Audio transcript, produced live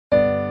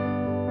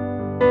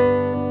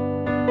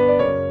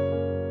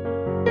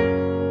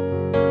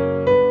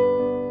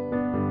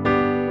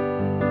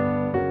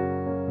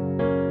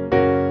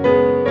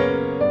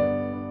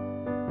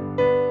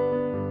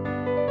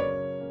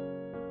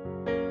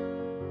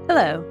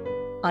Hello,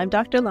 I'm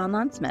Dr.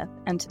 Lanlan Smith,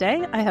 and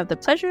today I have the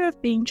pleasure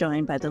of being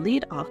joined by the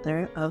lead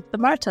author of the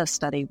MARTA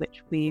study,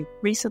 which we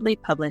recently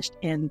published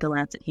in The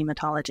Lancet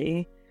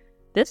Hematology.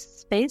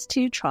 This phase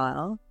 2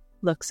 trial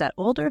looks at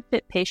older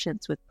fit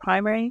patients with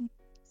primary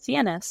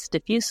CNS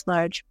diffuse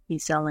large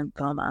B-cell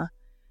lymphoma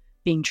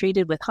being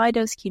treated with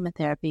high-dose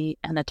chemotherapy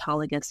and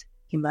autologous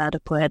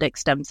hematopoietic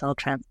stem cell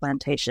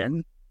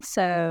transplantation.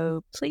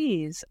 So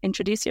please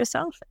introduce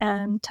yourself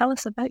and tell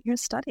us about your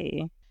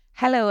study.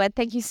 Hello, and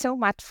thank you so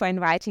much for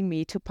inviting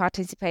me to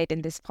participate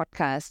in this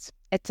podcast.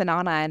 It's an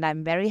honor, and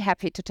I'm very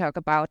happy to talk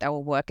about our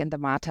work in the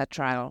MARTA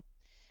trial.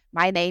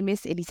 My name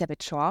is Elisabeth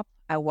Schorb.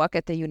 I work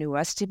at the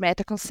University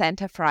Medical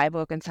Center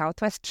Freiburg in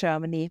southwest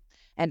Germany,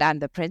 and I'm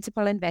the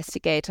principal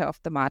investigator of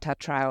the MARTA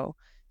trial,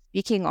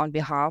 speaking on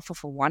behalf of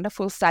a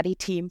wonderful study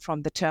team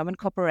from the German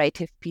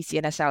cooperative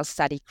PCNSL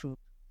study group.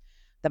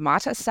 The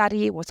MARTA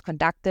study was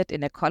conducted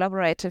in a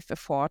collaborative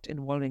effort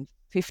involving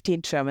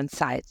 15 German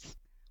sites.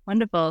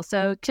 Wonderful.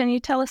 So can you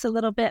tell us a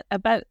little bit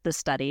about the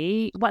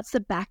study? What's the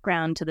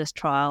background to this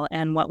trial,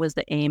 and what was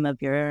the aim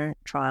of your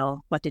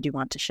trial? What did you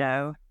want to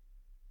show?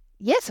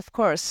 Yes, of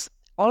course.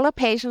 Older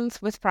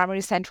patients with primary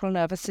central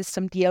nervous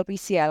system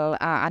DLBCL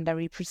are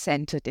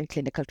underrepresented in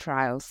clinical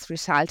trials,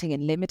 resulting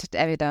in limited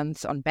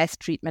evidence on best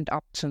treatment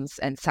options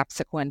and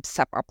subsequent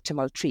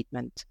suboptimal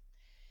treatment.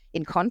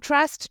 In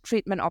contrast,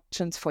 treatment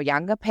options for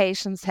younger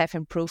patients have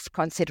improved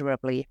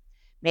considerably,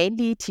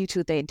 mainly due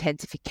to the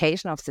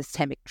intensification of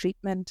systemic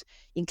treatment,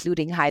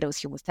 including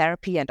high-dose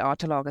chemotherapy and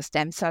autologous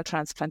stem cell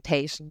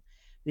transplantation,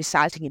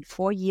 resulting in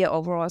 4-year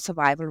overall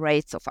survival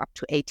rates of up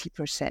to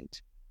 80%.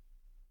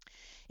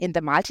 In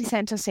the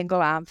multicenter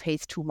single-arm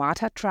phase 2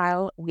 MARTA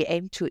trial, we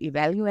aim to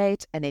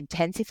evaluate an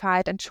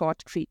intensified and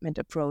short treatment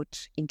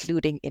approach,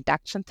 including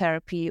induction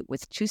therapy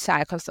with 2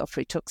 cycles of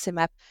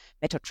rituximab,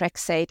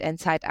 methotrexate, and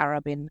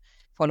cytarabine,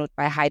 followed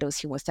by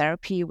high-dose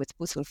chemotherapy with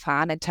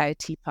busulfan and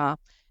tiotepa,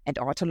 and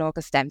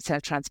autologous stem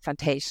cell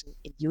transplantation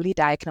in newly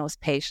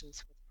diagnosed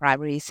patients with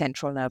primary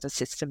central nervous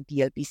system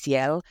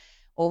DLBCL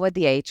over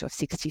the age of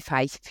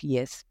 65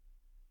 years.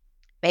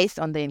 Based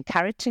on the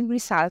encouraging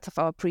results of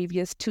our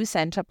previous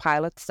 2-center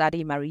pilot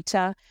study,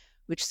 MARTA,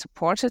 which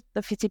supported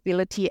the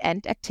feasibility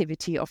and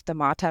activity of the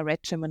MARTA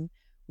regimen,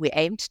 we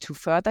aimed to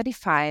further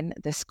define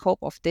the scope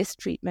of this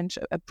treatment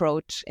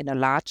approach in a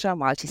larger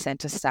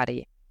multicenter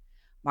study.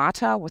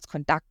 MARTA was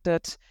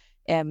conducted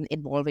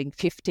involving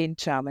 15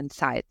 German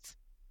sites.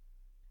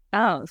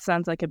 Oh,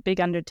 sounds like a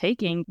big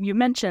undertaking. You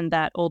mentioned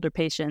that older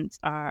patients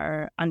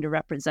are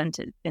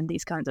underrepresented in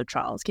these kinds of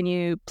trials. Can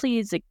you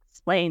please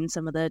explain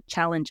some of the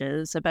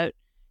challenges about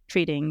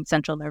treating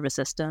central nervous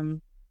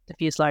system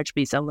diffuse large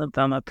B-cell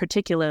lymphoma,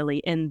 particularly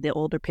in the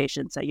older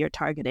patients that you're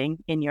targeting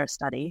in your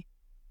study?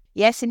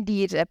 Yes,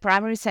 indeed.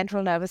 Primary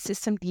central nervous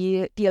system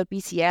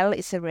DLBCL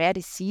is a rare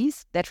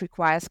disease that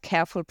requires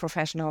careful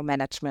professional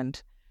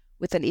management.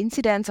 With an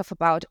incidence of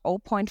about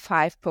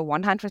 0.5 per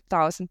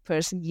 100,000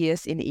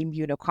 person-years in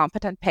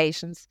immunocompetent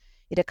patients,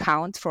 it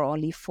accounts for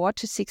only 4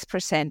 to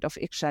 6% of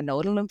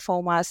extranodal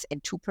lymphomas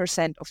and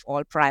 2% of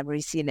all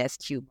primary CNS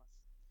tumors.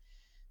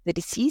 The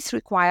disease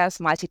requires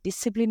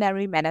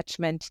multidisciplinary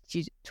management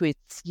due to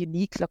its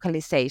unique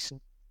localization.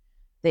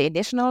 The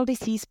initial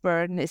disease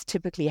burden is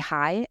typically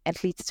high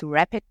and leads to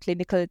rapid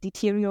clinical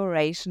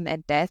deterioration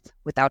and death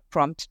without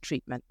prompt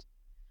treatment.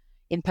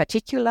 In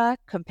particular,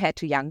 compared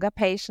to younger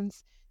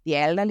patients, the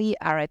elderly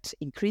are at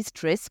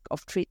increased risk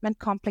of treatment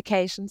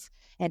complications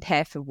and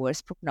have a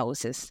worse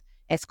prognosis,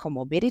 as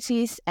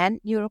comorbidities and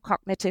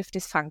neurocognitive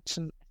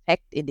dysfunction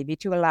affect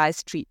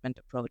individualized treatment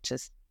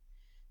approaches.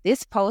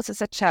 This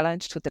poses a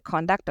challenge to the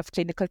conduct of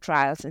clinical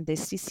trials in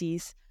this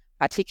disease,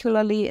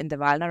 particularly in the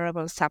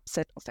vulnerable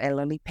subset of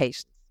elderly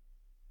patients.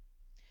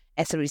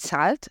 As a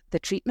result, the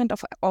treatment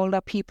of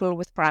older people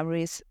with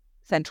primary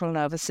central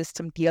nervous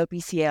system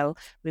DLBCL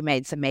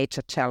remains a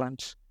major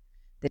challenge.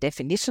 The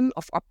definition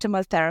of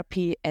optimal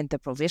therapy and the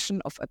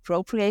provision of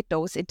appropriate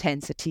dose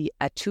intensity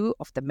are 2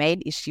 of the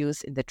main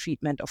issues in the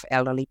treatment of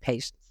elderly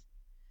patients.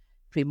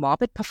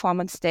 Premorbid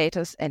performance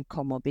status and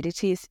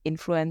comorbidities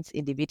influence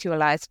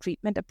individualized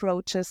treatment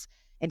approaches,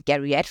 and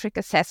geriatric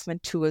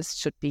assessment tools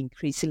should be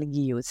increasingly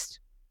used.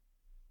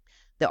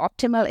 The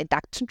optimal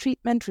induction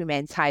treatment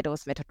remains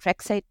high-dose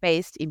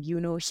methotrexate-based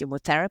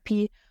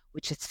immunochemotherapy,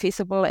 which is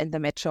feasible in the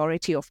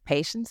majority of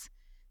patients,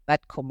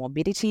 but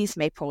comorbidities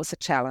may pose a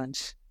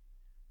challenge.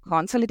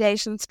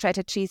 Consolidation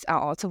strategies are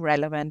also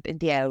relevant in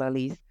the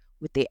elderly,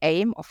 with the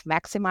aim of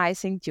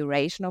maximizing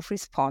duration of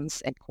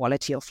response and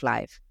quality of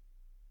life.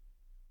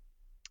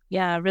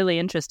 Yeah, really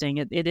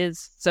interesting. It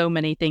is so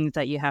many things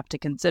that you have to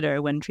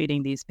consider when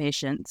treating these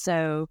patients.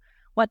 So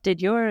what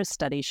did your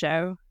study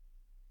show?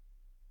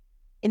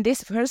 In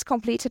this first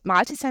completed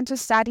multicenter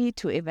study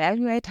to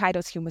evaluate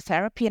high-dose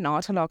chemotherapy and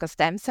autologous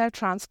stem cell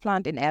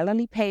transplant in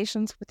elderly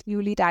patients with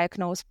newly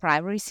diagnosed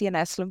primary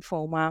CNS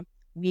lymphoma,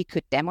 we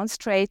could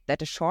demonstrate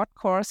that a short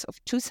course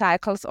of 2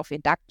 cycles of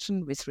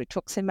induction with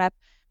rituximab,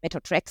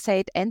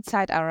 methotrexate, and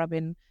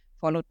cytarabine,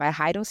 followed by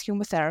high-dose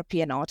chemotherapy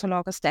and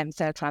autologous stem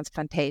cell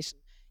transplantation,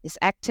 is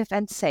active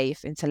and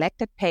safe in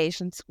selected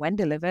patients when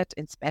delivered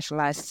in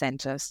specialized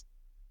centers.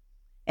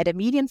 At a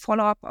median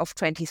follow-up of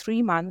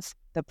 23 months,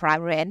 the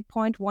primary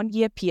endpoint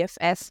 1-year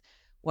PFS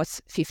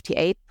was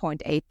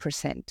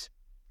 58.8%.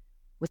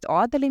 With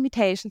all the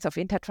limitations of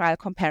intertrial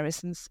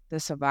comparisons, the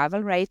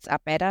survival rates are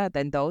better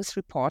than those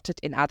reported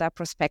in other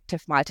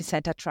prospective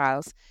multicenter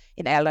trials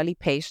in elderly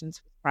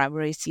patients with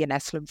primary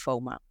CNS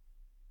lymphoma.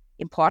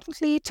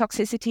 Importantly,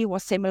 toxicity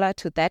was similar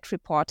to that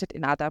reported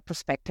in other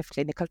prospective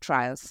clinical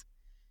trials.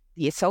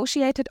 The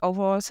associated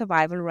overall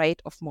survival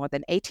rate of more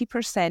than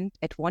 80%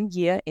 at 1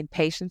 year in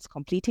patients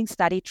completing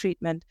study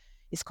treatment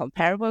is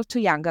comparable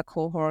to younger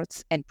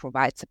cohorts and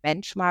provides a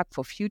benchmark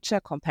for future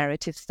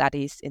comparative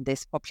studies in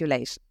this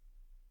population.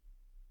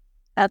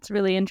 That's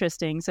really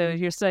interesting. So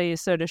your study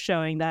is sort of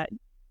showing that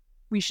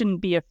we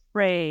shouldn't be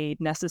afraid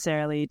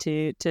necessarily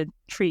to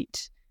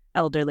treat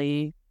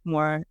elderly,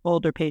 more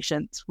older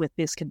patients with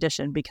this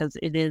condition because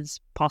it is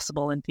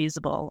possible and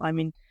feasible. I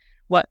mean,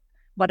 what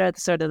are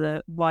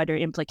the wider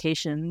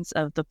implications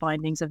of the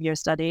findings of your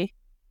study?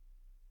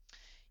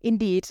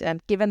 Indeed,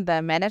 and given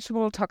the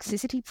manageable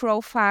toxicity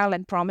profile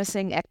and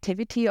promising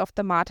activity of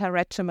the MARTA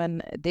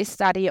regimen, this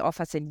study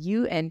offers a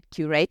new and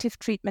curative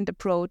treatment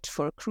approach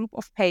for a group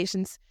of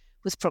patients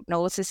whose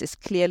prognosis is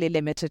clearly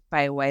limited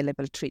by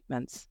available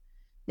treatments.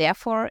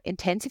 Therefore,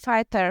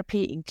 intensified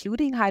therapy,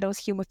 including high-dose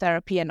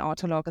chemotherapy and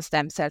autologous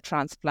stem cell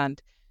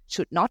transplant,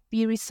 should not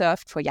be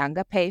reserved for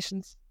younger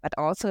patients, but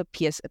also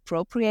appears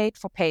appropriate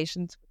for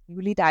patients with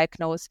newly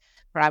diagnosed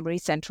primary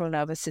central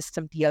nervous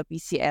system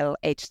DLBCL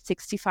aged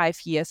 65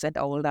 years and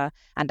older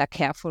under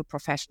careful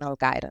professional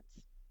guidance.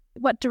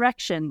 What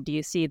direction do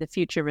you see the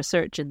future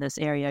research in this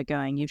area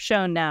going? You've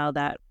shown now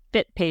that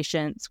fit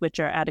patients, which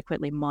are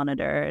adequately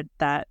monitored,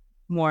 that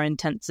more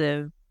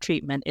intensive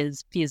treatment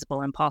is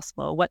feasible and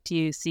possible. What do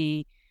you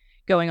see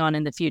going on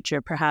in the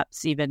future,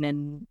 perhaps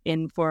even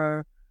in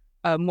for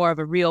more of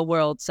a real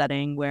world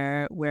setting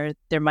where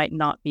there might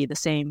not be the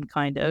same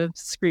kind of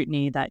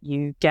scrutiny that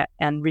you get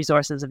and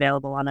resources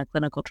available on a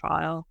clinical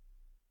trial?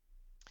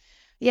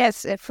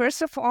 Yes,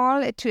 first of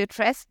all, to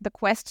address the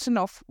question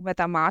of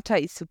whether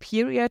MARTA is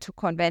superior to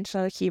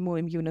conventional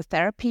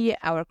chemoimmunotherapy,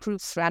 our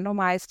group's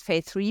randomized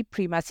phase 3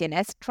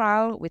 PRIMA-CNS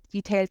trial with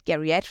detailed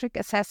geriatric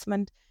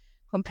assessment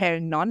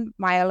comparing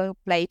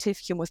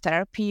non-myeloablative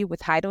chemotherapy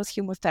with high-dose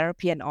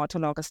chemotherapy and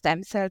autologous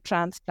stem cell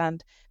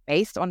transplant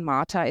based on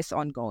MARTA is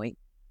ongoing.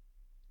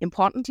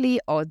 Importantly,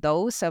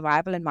 although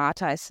survival in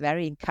MARTA is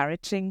very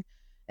encouraging,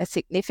 a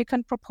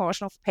significant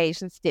proportion of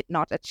patients did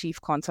not achieve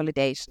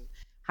consolidation,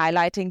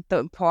 highlighting the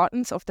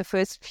importance of the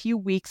first few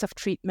weeks of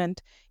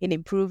treatment in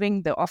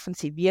improving the often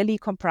severely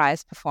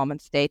compromised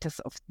performance status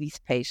of these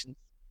patients.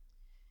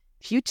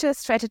 Future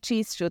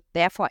strategies should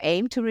therefore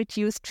aim to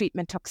reduce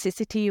treatment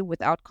toxicity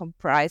without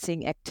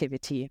compromising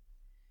activity.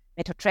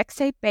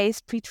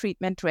 Methotrexate-based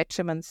pretreatment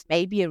regimens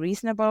may be a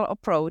reasonable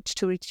approach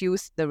to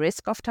reduce the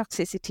risk of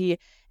toxicity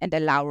and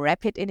allow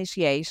rapid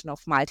initiation of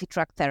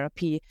multi-drug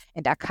therapy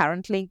and are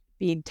currently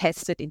being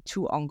tested in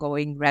 2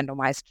 ongoing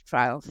randomized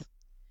trials.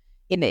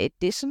 In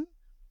addition,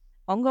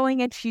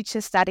 ongoing and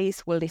future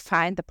studies will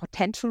define the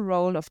potential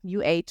role of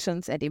new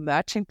agents and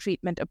emerging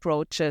treatment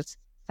approaches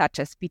such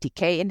as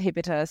BTK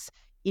inhibitors,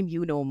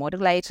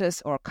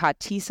 immunomodulators, or CAR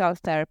T-cell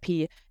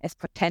therapy as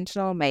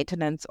potential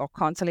maintenance or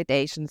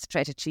consolidation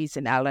strategies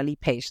in elderly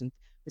patients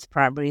with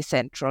primary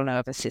central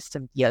nervous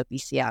system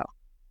DLBCL.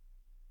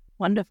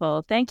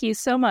 Wonderful. Thank you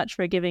so much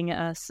for giving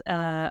us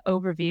an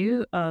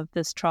overview of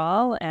this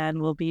trial,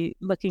 and we'll be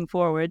looking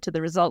forward to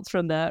the results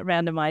from the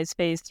randomized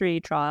phase 3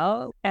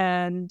 trial.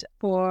 And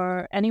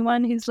for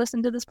anyone who's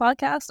listened to this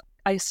podcast,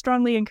 I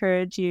strongly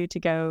encourage you to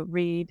go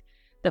read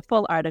the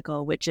full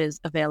article, which is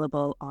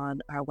available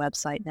on our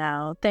website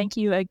now. Thank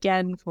you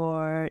again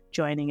for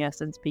joining us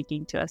and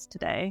speaking to us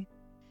today.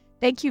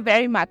 Thank you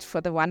very much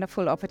for the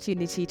wonderful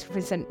opportunity to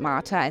present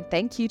MARTA, and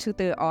thank you to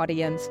the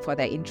audience for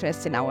their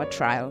interest in our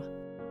trial.